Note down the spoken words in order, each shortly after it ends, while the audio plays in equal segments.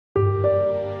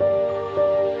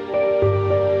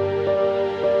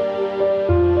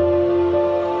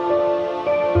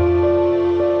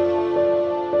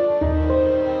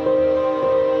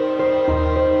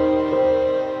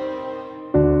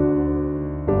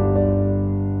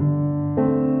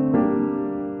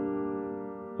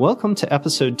Welcome to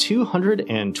episode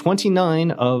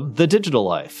 229 of The Digital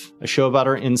Life, a show about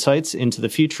our insights into the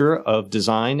future of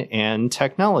design and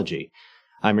technology.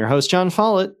 I'm your host, John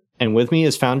Follett, and with me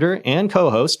is founder and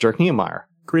co-host Dirk Niemeyer.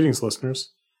 Greetings, listeners.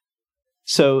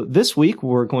 So this week,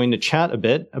 we're going to chat a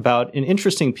bit about an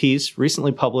interesting piece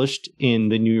recently published in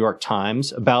the New York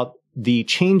Times about the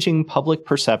changing public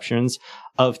perceptions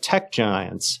of tech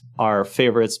giants, our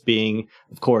favorites being,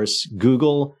 of course,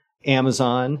 Google,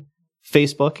 Amazon,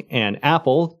 Facebook, and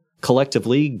Apple,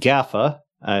 collectively GAFA,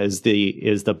 is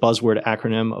the buzzword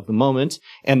acronym of the moment,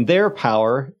 and their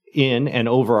power in and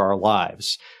over our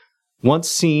lives. Once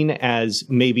seen as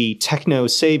maybe techno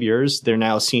saviors, they're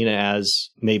now seen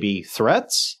as maybe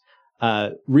threats.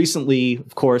 Recently,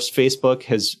 of course, Facebook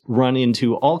has run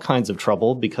into all kinds of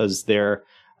trouble because their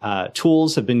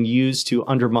tools have been used to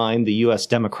undermine the U.S.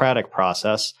 democratic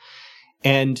process.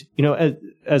 And,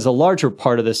 as a larger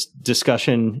part of this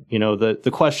discussion, the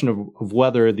question of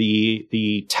whether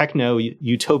the techno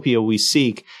utopia we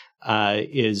seek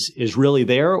is really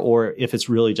there, or if it's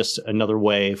really just another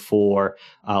way for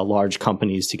large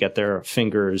companies to get their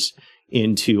fingers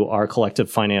into our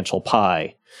collective financial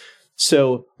pie.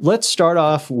 So let's start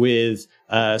off with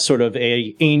sort of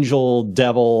a angel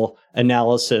devil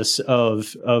analysis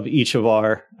of each of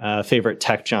our favorite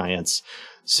tech giants.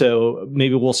 So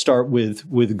maybe we'll start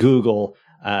with Google.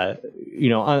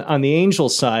 On the angel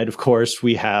side, of course,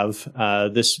 we have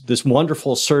this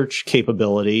wonderful search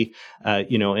capability,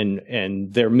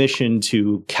 and their mission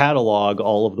to catalog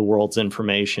all of the world's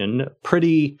information.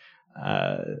 Pretty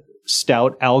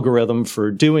stout algorithm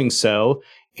for doing so,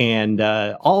 and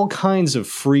all kinds of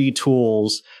free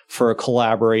tools for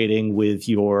collaborating with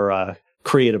your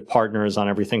creative partners on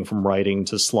everything from writing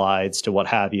to slides to what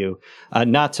have you,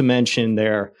 not to mention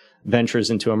their ventures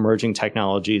into emerging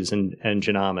technologies and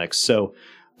genomics. So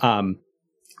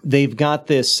they've got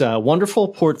this wonderful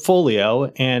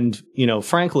portfolio, and,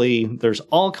 frankly, there's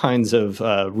all kinds of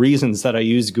reasons that I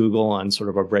use Google on sort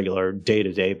of a regular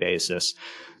day-to-day basis.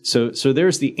 So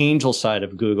there's the angel side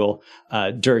of Google.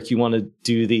 Dirk, you want to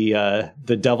do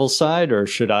the devil side, or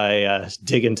should I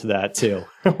dig into that too?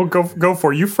 Well, go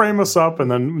for it. You frame us up, and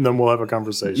then we'll have a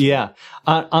conversation. Yeah.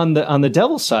 On the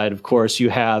devil side, of course, you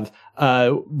have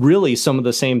really some of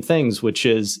the same things, which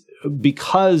is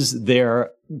because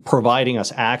they're providing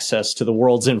us access to the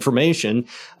world's information,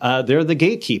 they're the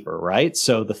gatekeeper, right?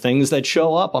 So the things that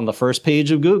show up on the first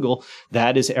page of Google,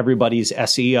 that is everybody's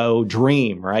SEO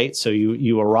dream, right? So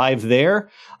you arrive there,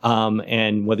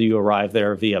 and whether you arrive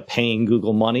there via paying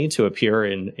Google money to appear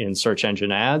in search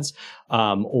engine ads,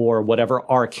 or whatever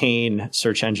arcane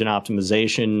search engine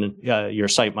optimization your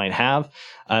site might have,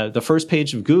 the first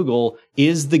page of Google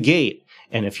is the gate.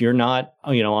 And if you're not,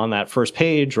 on that first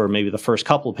page, or maybe the first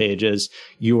couple pages,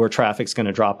 your traffic's going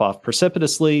to drop off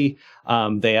precipitously.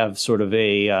 They have sort of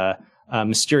a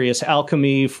mysterious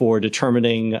alchemy for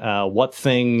determining what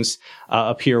things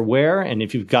appear where. And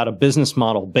if you've got a business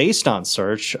model based on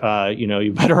search,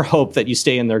 you better hope that you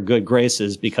stay in their good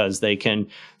graces, because they can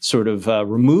sort of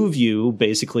remove you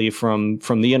basically from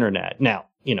the internet. Now,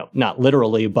 not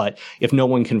literally, but if no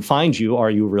one can find you, are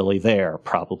you really there?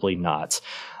 Probably not.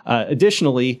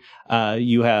 Additionally,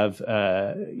 you have,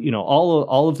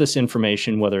 all of this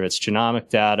information, whether it's genomic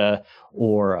data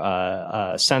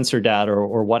or sensor data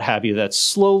or what have you, that's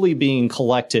slowly being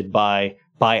collected by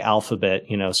Alphabet,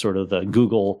 sort of the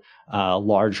Google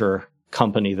larger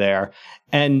company there.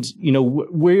 And,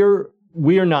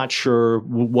 we are not sure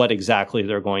what exactly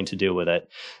they're going to do with it.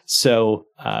 So,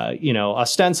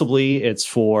 ostensibly it's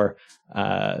for,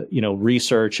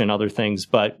 research and other things,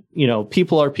 but,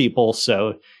 people are people.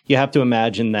 So you have to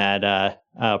imagine that,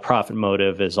 profit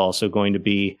motive is also going to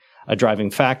be a driving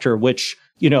factor, which,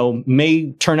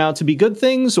 may turn out to be good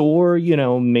things, or,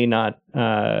 may not,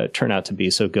 turn out to be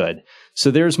so good.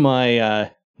 So there's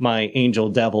my angel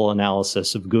devil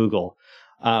analysis of Google.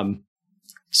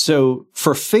 So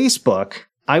for Facebook,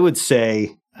 I would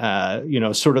say,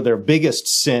 sort of their biggest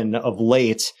sin of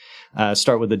late,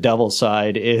 start with the devil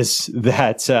side, is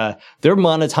that they're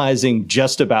monetizing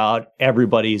just about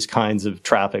everybody's kinds of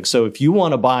traffic. So if you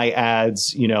want to buy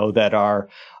ads, that are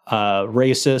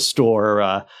racist or,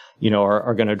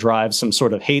 are going to drive some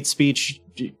sort of hate speech,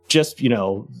 just,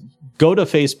 go to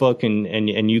Facebook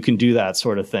and you can do that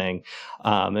sort of thing.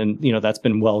 And that's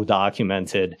been well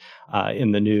documented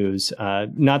in the news.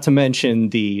 Not to mention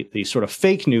the sort of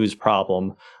fake news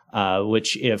problem,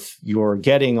 which if you're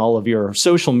getting all of your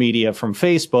social media from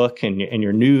Facebook and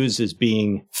your news is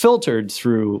being filtered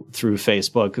through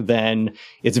Facebook, then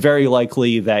it's very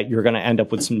likely that you're going to end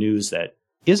up with some news that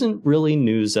isn't really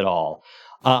news at all.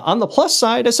 On the plus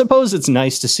side, I suppose it's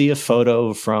nice to see a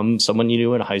photo from someone you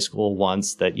knew in high school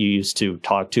once that you used to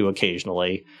talk to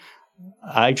occasionally.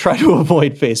 I try to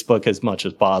avoid Facebook as much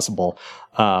as possible.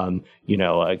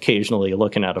 Occasionally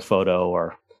looking at a photo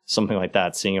or something like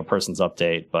that, seeing a person's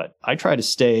update, but I try to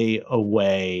stay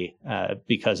away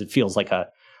because it feels like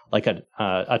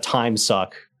a time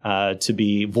suck to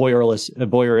be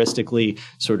voyeuristically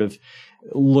sort of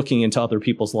looking into other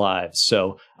people's lives.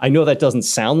 So I know that doesn't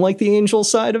sound like the angel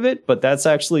side of it, but that's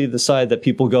actually the side that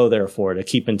people go there for, to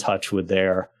keep in touch with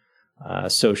their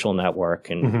social network.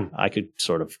 And I could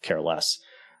sort of care less.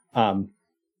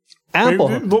 Apple.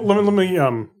 Let me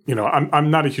I'm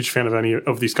not a huge fan of any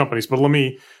of these companies, but let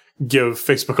me give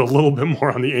Facebook a little bit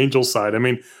more on the angel side. I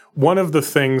mean, one of the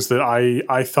things that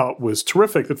I thought was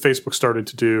terrific that Facebook started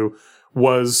to do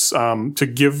was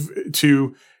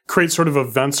to create sort of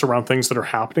events around things that are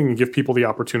happening and give people the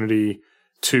opportunity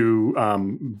to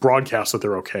broadcast that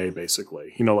they're okay,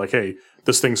 basically. Like, hey,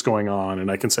 this thing's going on, and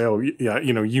I can say, oh, yeah,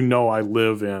 I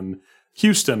live in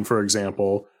Houston, for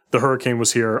example. The hurricane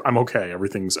was here. I'm okay.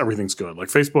 Everything's good. Like,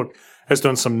 Facebook has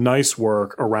done some nice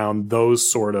work around those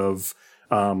sort of,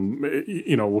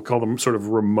 we'll call them sort of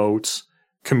remote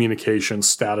communication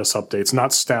status updates,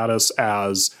 not status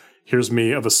as here's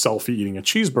me of a selfie eating a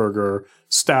cheeseburger,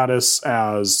 status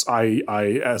as I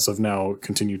as of now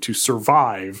continue to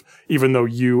survive, even though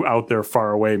you out there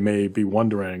far away may be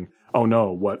wondering, oh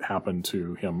no, what happened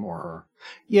to him or her?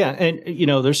 Yeah. And,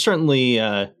 there's certainly,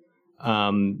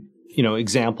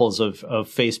 examples of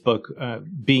Facebook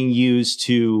being used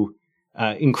to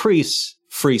increase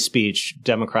free speech,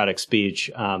 democratic speech.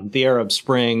 The Arab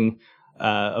Spring,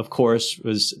 of course,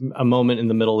 was a moment in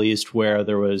the Middle East where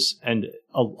there was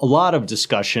a lot of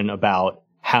discussion about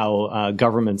how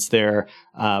governments there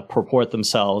purport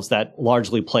themselves. That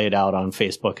largely played out on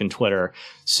Facebook and Twitter.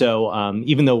 So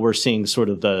even though we're seeing sort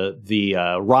of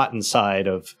the rotten side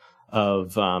of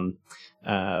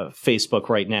Facebook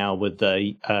right now with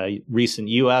the recent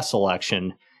U.S.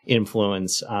 election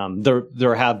influence,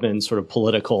 there have been sort of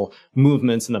political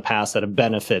movements in the past that have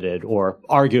benefited or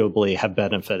arguably have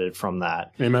benefited from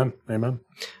that. Amen.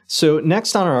 So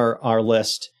next on our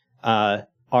list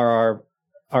are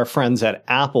our friends at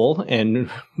Apple, and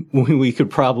we could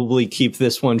probably keep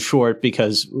this one short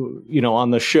because,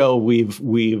 on the show,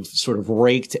 we've sort of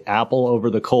raked Apple over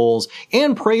the coals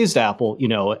and praised Apple,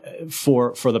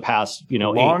 for the past,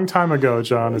 long time ago,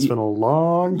 John. It's been a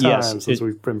long time since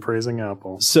we've been praising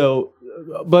Apple. So,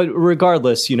 but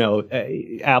regardless,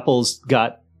 Apple's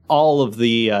got all of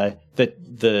the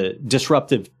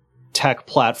disruptive tech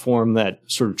platform that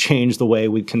sort of changed the way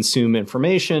we consume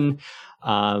information.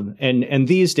 And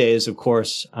these days, of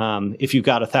course, if you've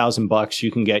got $1,000,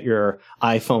 you can get your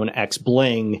iPhone X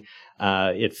Bling.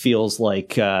 It feels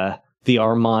like the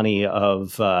Armani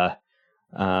of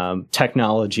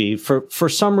technology. For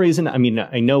some reason, I mean,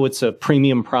 I know it's a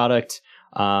premium product.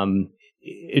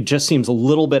 It just seems a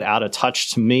little bit out of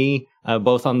touch to me,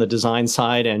 both on the design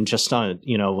side and just on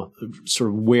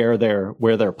sort of where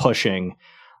they're pushing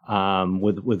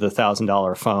with the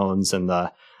 $1,000 phones and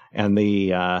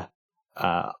the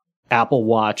Apple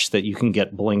Watch that you can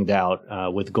get blinged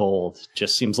out with gold.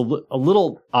 Just seems a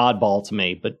little oddball to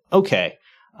me, but okay.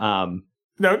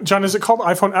 Now, John, is it called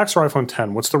iPhone X or iPhone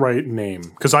 10? What's the right name?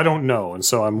 Because I don't know, and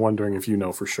so I'm wondering if you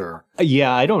know for sure.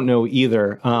 Yeah, I don't know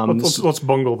either. Let's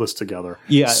bungle this together.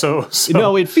 Yeah. So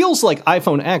no, it feels like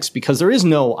iPhone X because there is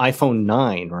no iPhone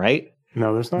 9, right?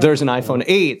 No, there's not. There's an iPhone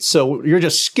 8, so you're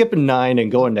just skipping 9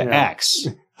 and going to X.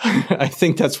 I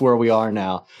think that's where we are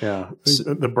now. Yeah.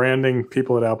 The branding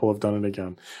people at Apple have done it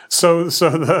again. So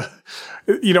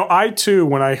I too,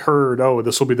 when I heard,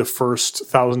 this will be the first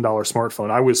 $1,000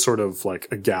 smartphone, I was sort of like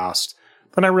aghast.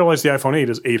 Then I realized the iPhone 8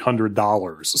 is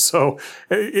 $800. So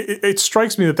it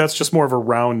strikes me that that's just more of a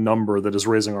round number that is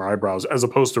raising our eyebrows as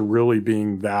opposed to really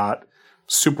being that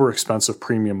super expensive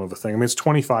premium of a thing. I mean, it's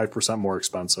 25% more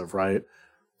expensive, right?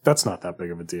 That's not that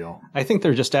big of a deal. I think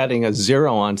they're just adding a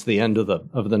 0 onto the end of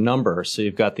the number. So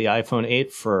you've got the iPhone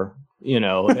 8 for,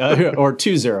 or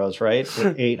 2 zeros, right?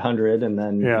 For 800. And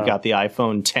then you got the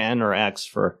iPhone 10 or X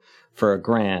for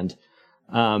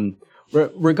 $1,000.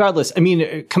 Regardless, I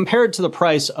mean, compared to the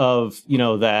price of,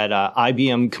 that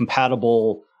IBM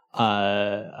compatible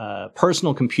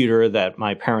personal computer that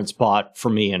my parents bought for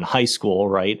me in high school,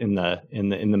 right? In the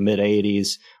mid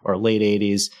 80s or late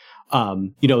 80s.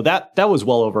 That was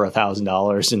well over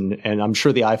 $1,000, and I'm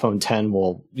sure the iPhone 10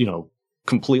 will,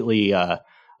 completely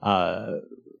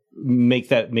make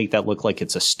that look like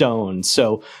it's a stone.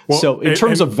 So in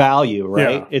terms of value,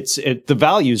 right? Yeah. The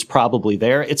value's probably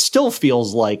there. It still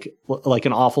feels like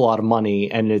an awful lot of money,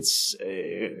 and it's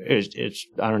it's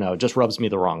I don't know, it just rubs me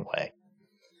the wrong way.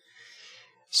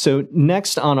 So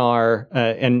next on our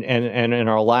and in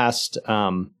our last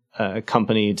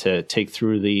company to take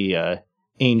through the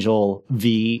angel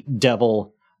v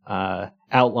devil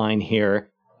outline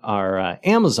here are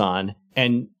Amazon.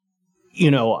 And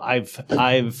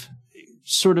I've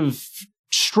sort of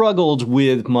struggled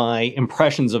with my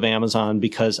impressions of Amazon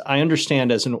because I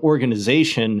understand as an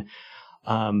organization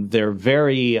they're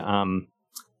very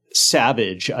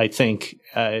savage, I think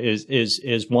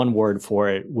is one word for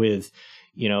it. With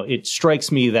it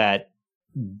strikes me that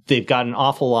they've got an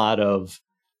awful lot of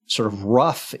sort of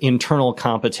rough internal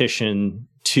competition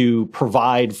to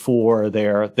provide for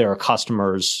their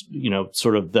customers,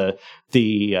 sort of the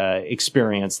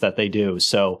experience that they do.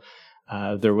 So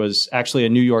there was actually a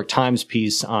New York Times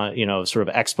piece on, sort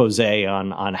of expose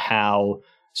on how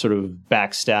sort of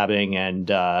backstabbing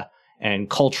and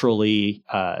culturally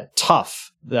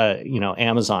tough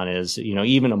Amazon is,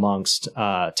 even amongst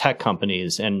tech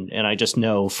companies. And I just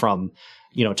know from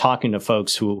talking to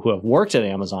folks who have worked at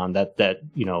Amazon that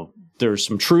there's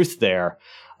some truth there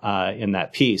in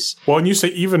that piece. Well, and you say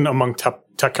even among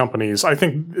tech companies, I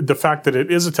think the fact that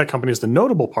it is a tech company is the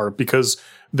notable part, because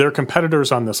their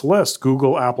competitors on this list,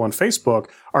 Google, Apple, and Facebook,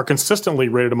 are consistently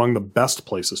rated among the best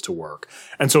places to work.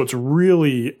 And so it's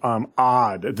really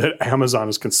odd that Amazon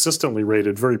is consistently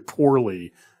rated very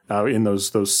poorly in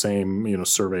those same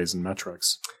surveys and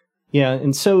metrics. Yeah,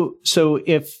 and so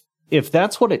if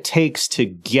that's what it takes to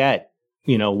get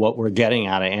what we're getting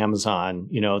out of Amazon,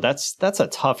 that's a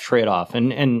tough trade-off.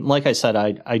 And like I said,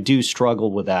 I do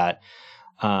struggle with that.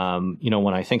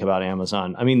 When I think about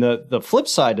Amazon, I mean, the flip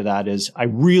side to that is I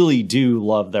really do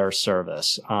love their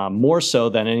service, more so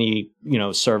than any,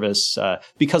 service,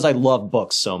 because I love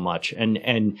books so much.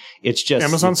 And it's just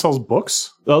Amazon sells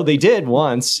books. Oh, they did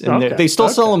once, and they still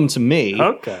sell them to me.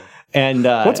 Okay. And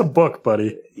what's a book,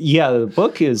 buddy? Yeah, the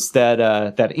book is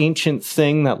that ancient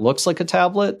thing that looks like a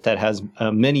tablet that has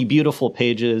many beautiful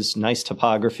pages, nice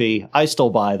typography. I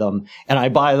still buy them, and I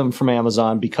buy them from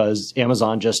Amazon because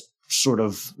Amazon just sort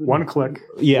of one click.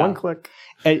 Yeah, one click.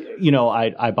 I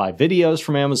buy videos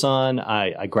from Amazon.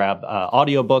 I grab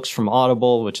audiobooks from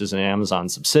Audible, which is an Amazon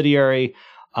subsidiary.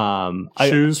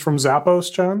 Shoes from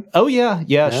Zappos, John? Oh yeah.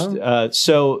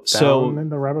 So down in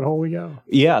the rabbit hole we go.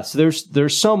 Yeah. So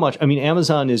there's so much. I mean,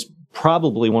 Amazon is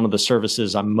probably one of the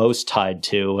services I'm most tied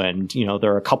to, and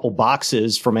there are a couple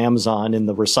boxes from Amazon in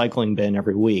the recycling bin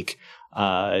every week.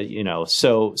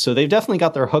 So they've definitely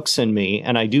got their hooks in me,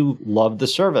 and I do love the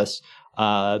service.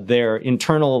 Their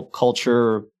internal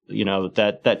culture,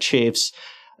 that chafes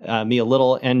me a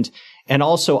little, and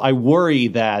also I worry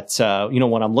that,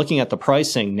 when I'm looking at the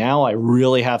pricing now, I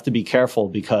really have to be careful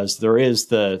because there is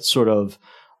the sort of,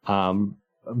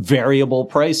 variable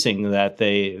pricing that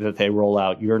they roll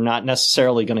out. You're not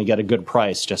necessarily going to get a good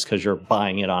price just because you're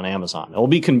buying it on Amazon. It'll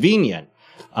be convenient,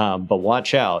 but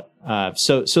watch out.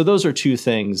 So those are two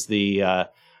things, the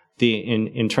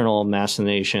internal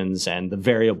machinations and the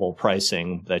variable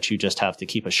pricing that you just have to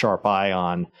keep a sharp eye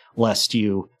on, lest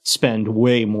you spend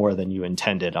way more than you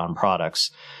intended on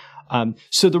products.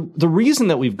 So the reason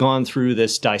that we've gone through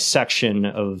this dissection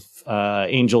of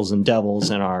angels and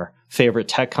devils in our favorite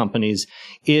tech companies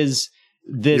is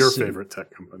this. Your favorite tech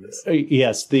companies.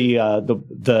 Yes, the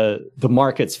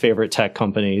market's favorite tech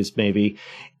companies, maybe,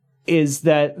 is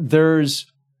that there's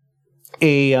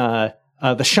the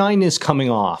shine is coming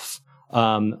off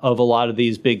of a lot of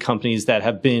these big companies that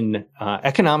have been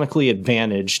economically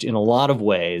advantaged in a lot of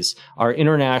ways, are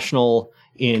international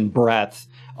in breadth,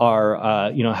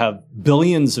 are have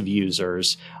billions of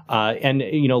users, and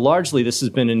largely this has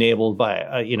been enabled by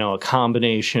a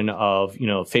combination of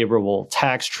favorable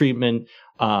tax treatment,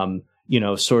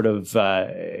 sort of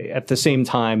at the same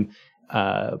time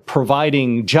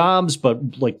providing jobs, but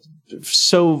like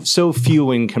so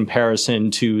few in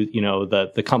comparison to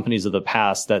the companies of the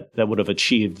past that would have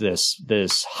achieved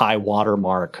this high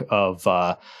watermark of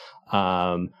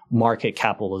market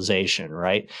capitalization,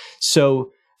 right?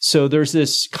 So there's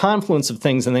this confluence of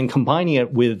things, and then combining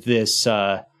it with this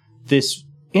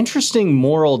interesting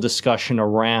moral discussion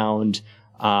around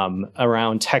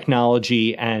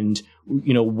technology and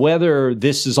whether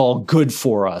this is all good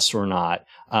for us or not.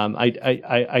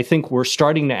 I think we're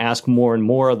starting to ask more and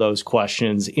more of those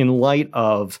questions in light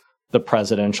of the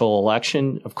presidential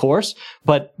election, of course,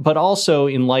 but also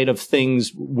in light of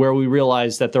things where we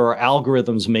realize that there are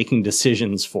algorithms making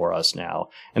decisions for us now.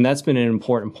 And that's been an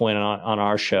important point on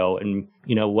our show. And,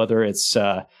 whether it's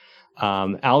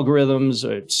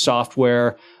algorithms,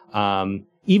 software,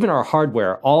 even our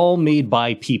hardware, all made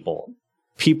by people.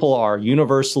 people are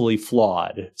universally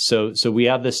flawed. So we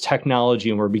have this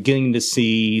technology, and we're beginning to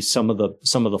see some of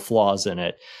the flaws in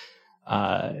it,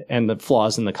 and the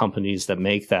flaws in the companies that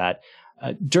make that.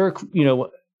 Dirk,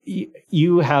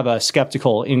 you have a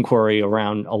skeptical inquiry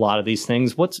around a lot of these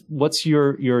things. What's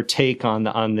your take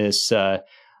on this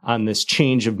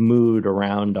change of mood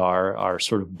around our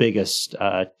sort of biggest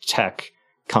tech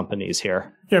companies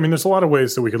here? Yeah, I mean, there's a lot of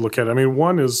ways that we could look at it. I mean,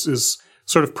 one is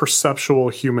sort of perceptual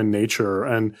human nature,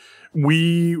 and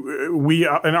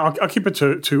I'll keep it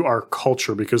to our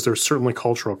culture, because there's certainly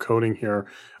cultural coding here.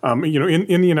 In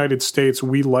the United States,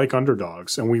 we like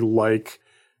underdogs, and we like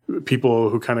people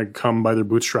who kind of come by their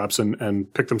bootstraps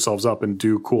and pick themselves up and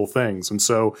do cool things. And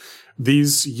so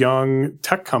these young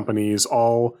tech companies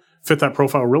all fit that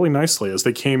profile really nicely as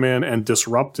they came in and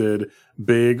disrupted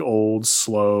big, old,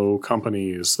 slow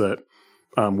companies that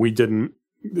we didn't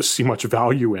see much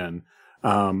value in.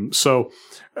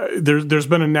 There's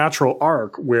been a natural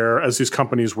arc where, as these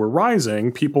companies were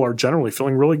rising, people are generally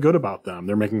feeling really good about them.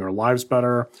 They're making our lives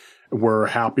better. We're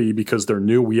happy because they're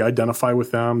new. We identify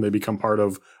with them. They become part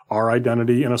of our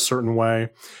identity in a certain way.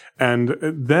 And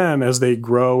then as they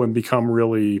grow and become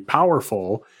really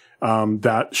powerful,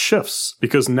 that shifts,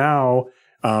 because now,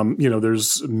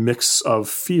 there's a mix of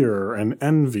fear and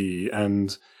envy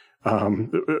and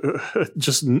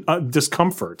just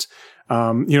discomfort.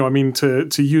 To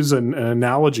use an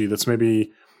analogy that's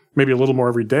maybe a little more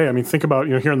everyday. I mean, think about,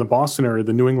 here in the Boston area,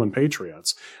 the New England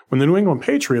Patriots. When the New England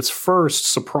Patriots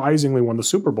first surprisingly won the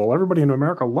Super Bowl, everybody in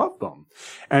America loved them.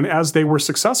 And as they were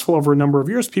successful over a number of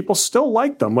years, people still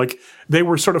liked them. Like, they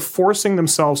were sort of forcing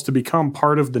themselves to become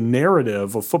part of the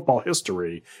narrative of football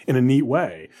history in a neat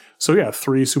way. So yeah,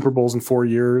 3 Super Bowls in 4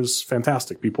 years,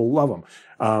 fantastic. People love them.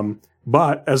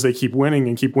 But as they keep winning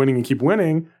and keep winning and keep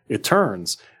winning, it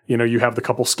turns. You have the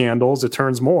couple scandals, it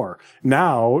turns more.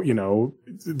 Now,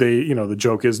 the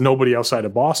joke is nobody outside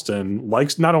of Boston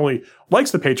not only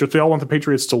likes the Patriots, they all want the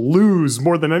Patriots to lose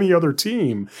more than any other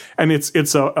team. And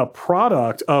it's a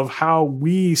product of how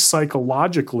we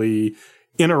psychologically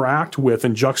interact with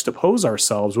and juxtapose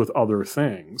ourselves with other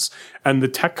things. And the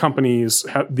tech companies,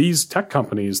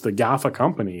 the GAFA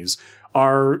companies,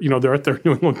 are, they're at their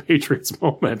New England Patriots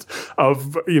moment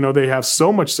of, they have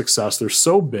so much success. They're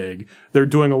so big. They're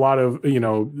doing a lot of,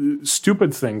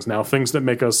 stupid things now, things that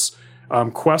make us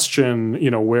question,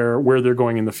 where they're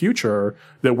going in the future,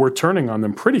 that we're turning on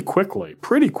them pretty quickly.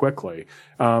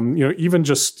 Even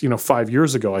just, 5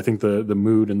 years ago, I think the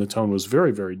mood and the tone was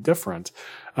very, very different.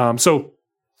 So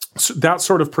that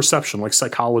sort of perception, like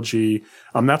psychology,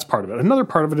 that's part of it. Another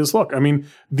part of it is, look, I mean,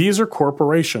 these are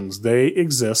corporations. They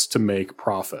exist to make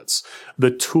profits.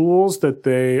 The tools that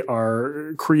they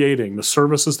are creating, the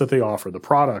services that they offer, the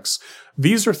products,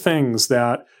 these are things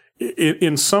that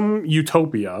in some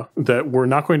utopia that we're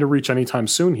not going to reach anytime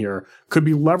soon here could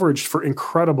be leveraged for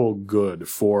incredible good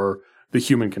for the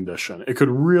human condition. It could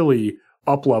really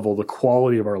up-level the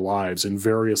quality of our lives in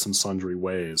various and sundry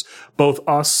ways. Both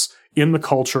us in the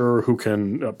culture who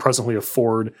can presently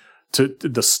afford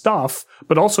the stuff,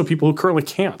 but also people who currently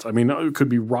can't. I mean, it could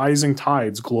be rising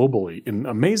tides globally in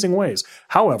amazing ways.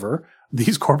 However,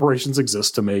 these corporations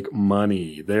exist to make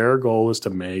money. Their goal is to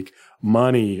make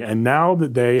money. And now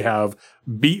that they have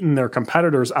beaten their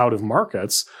competitors out of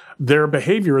markets, their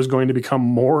behavior is going to become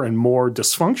more and more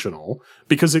dysfunctional,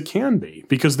 because it can be,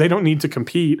 because they don't need to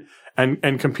compete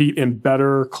and compete in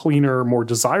better, cleaner, more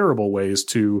desirable ways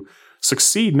to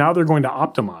succeed. Now they're going to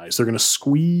optimize. They're going to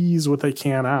squeeze what they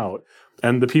can out.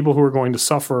 And the people who are going to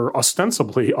suffer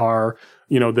ostensibly are,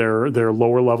 their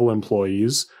lower level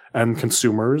employees and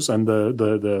consumers and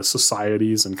the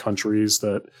societies and countries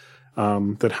that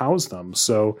house them.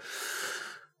 So,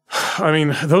 I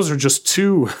mean, those are just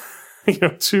two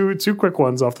quick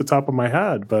ones off the top of my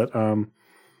head. But I'm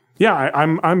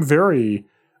very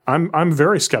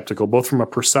skeptical, both from a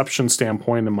perception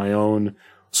standpoint and my own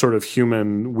sort of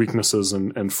human weaknesses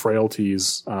and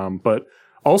frailties, but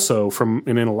also from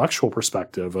an intellectual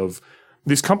perspective of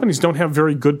these companies don't have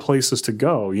very good places to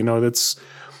go.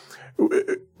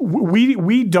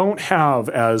 We don't have,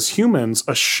 as humans,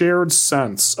 a shared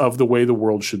sense of the way the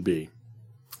world should be.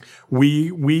 We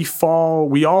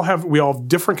all have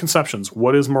different conceptions.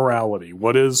 What is morality?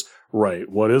 What is right?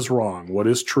 What is wrong? What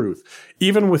is truth?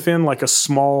 Even within like a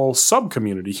small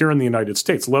sub-community here in the United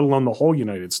States, let alone the whole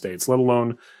United States, let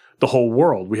alone the whole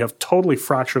world, we have totally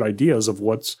fractured ideas of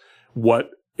what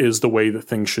is the way that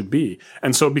things should be.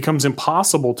 And so it becomes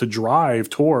impossible to drive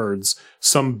towards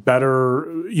some better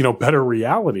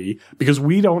reality because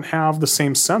we don't have the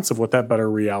same sense of what that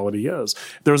better reality is.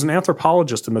 There was an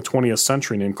anthropologist in the 20th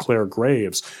century named Clare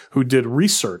Graves who did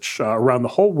research around the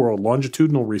whole world,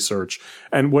 longitudinal research.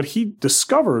 And what he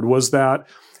discovered was that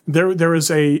there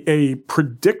is a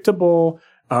predictable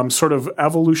sort of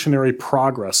evolutionary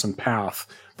progress and path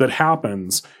that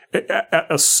happens at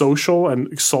a social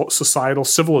and societal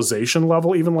civilization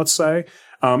level, even, let's say,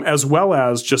 as well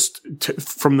as just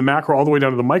from the macro all the way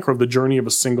down to the micro of the journey of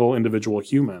a single individual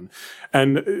human.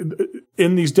 And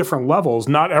in these different levels,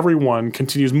 not everyone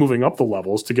continues moving up the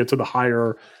levels to get to the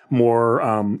higher, more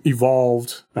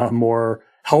evolved, more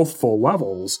healthful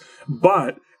levels.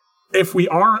 But if we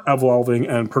are evolving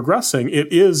and progressing,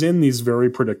 it is in these very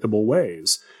predictable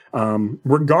ways.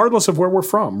 Regardless of where we're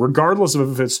from, regardless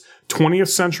of if it's 20th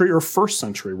century or first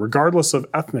century, regardless of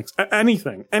ethnics,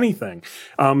 anything.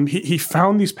 He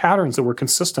found these patterns that were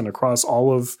consistent across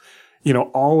all of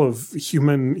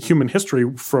human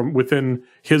history from within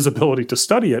his ability to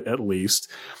study it, at least.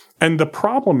 And the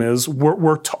problem is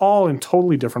we're all in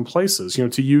totally different places.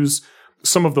 To use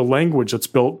some of the language that's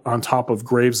built on top of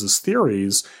Graves's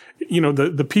theories,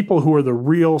 the people who are the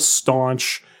real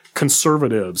staunch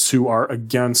conservatives who are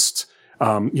against,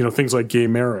 things like gay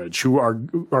marriage, who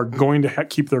are going to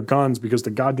keep their guns because the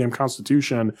goddamn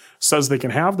Constitution says they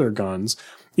can have their guns.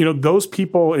 Those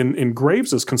people in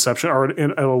Graves's conception are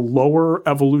at a lower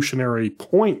evolutionary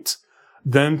point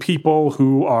than people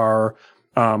who are,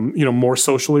 more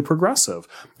socially progressive.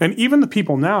 And even the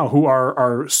people now who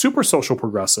are super social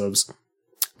progressives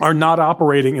are not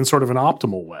operating in sort of an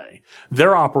optimal way.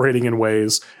 They're operating in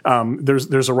ways,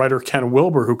 there's a writer, Ken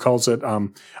Wilber, who calls it,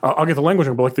 I'll get the language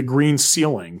wrong, but like the green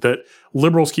ceiling, that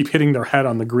liberals keep hitting their head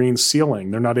on the green ceiling.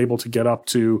 They're not able to get up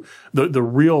to the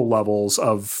real levels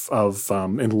of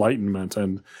enlightenment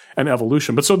and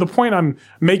evolution. But so the point I'm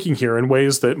making here in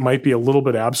ways that might be a little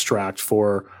bit abstract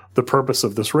for the purpose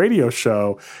of this radio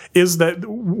show is that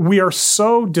we are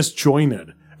so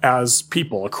disjointed as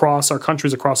people across our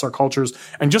countries, across our cultures,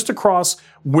 and just across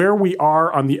where we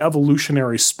are on the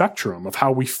evolutionary spectrum of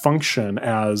how we function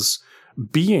as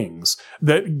beings,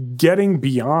 that getting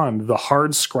beyond the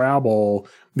hard scrabble,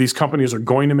 these companies are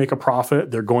going to make a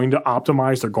profit, they're going to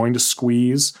optimize, they're going to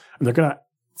squeeze, and they're going to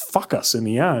fuck us in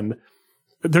the end.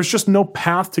 There's just no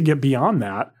path to get beyond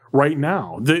that right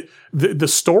now. The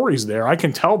story's there. I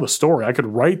can tell the story. I could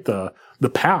write the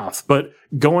path, but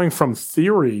going from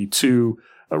theory to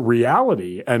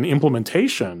reality and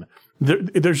implementation,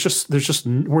 there's just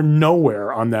we're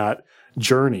nowhere on that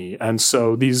journey. And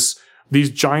so these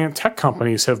giant tech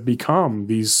companies have become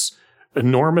these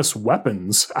enormous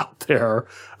weapons out there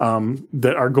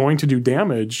that are going to do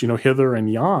damage, hither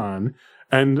and yon,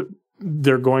 and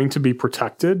they're going to be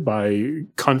protected by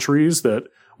countries that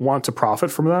want to profit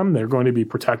from them. They're going to be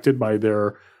protected by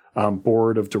their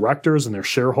board of directors and their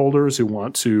shareholders who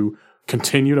want to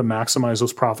continue to maximize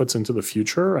those profits into the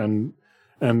future, and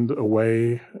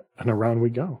away and around we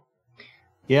go.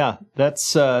 Yeah,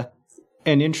 that's an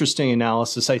interesting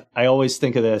analysis. I always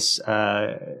think of this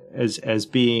as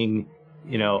being,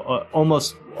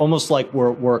 almost like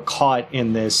we're caught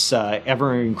in this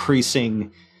ever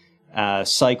increasing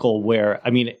cycle where,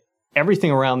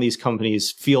 everything around these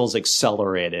companies feels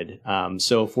accelerated.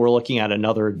 So if we're looking at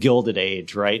another Gilded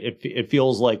Age, right, it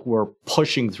feels like we're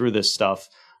pushing through this stuff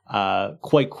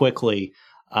quite quickly.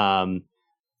 I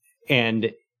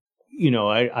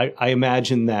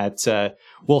imagine that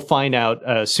we'll find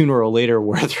out sooner or later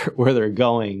where they're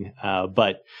going.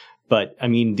 But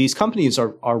these companies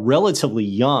are relatively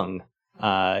young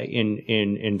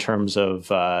in terms of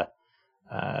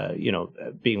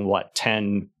being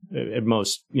 10 at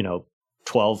most,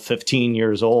 12, 15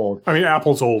 years old.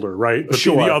 Apple's older, right? But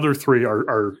sure. The other three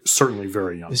are certainly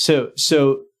very young. So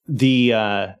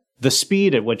the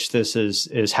speed at which this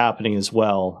is happening as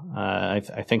well, I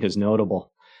think is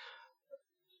notable.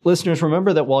 Listeners,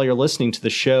 remember that while you're listening to the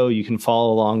show, you can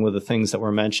follow along with the things that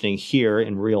we're mentioning here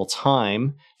in real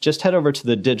time. Just head over to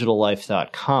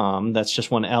thedigitallife.com. That's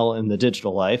just one L in the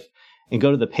Digital Life, and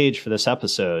go to the page for this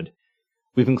episode.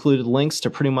 We've included links to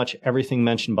pretty much everything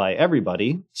mentioned by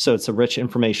everybody, so it's a rich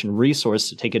information resource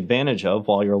to take advantage of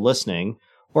while you're listening,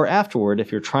 or afterward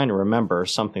if you're trying to remember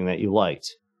something that you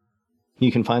liked.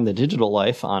 You can find The Digital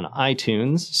Life on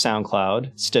iTunes,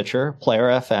 SoundCloud, Stitcher, Player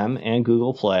FM, and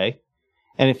Google Play.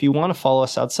 And if you want to follow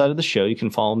us outside of the show, you can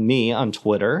follow me on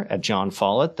Twitter at John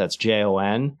Follett. That's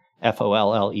JONFOLLETT.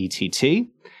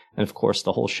 And of course,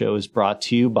 the whole show is brought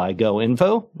to you by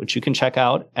GoInvo, which you can check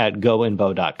out at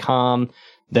goinvo.com.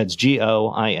 That's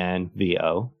GOINVO.com.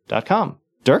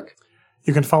 Dirk?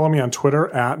 You can follow me on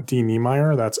Twitter at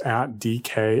dniemeyer. That's at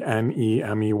DKNEMEYER.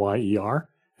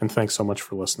 And thanks so much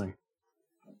for listening.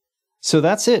 So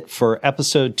that's it for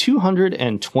episode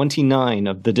 229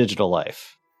 of The Digital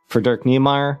Life. For Dirk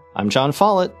Niemeyer, I'm John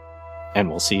Follett, and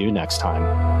we'll see you next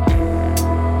time.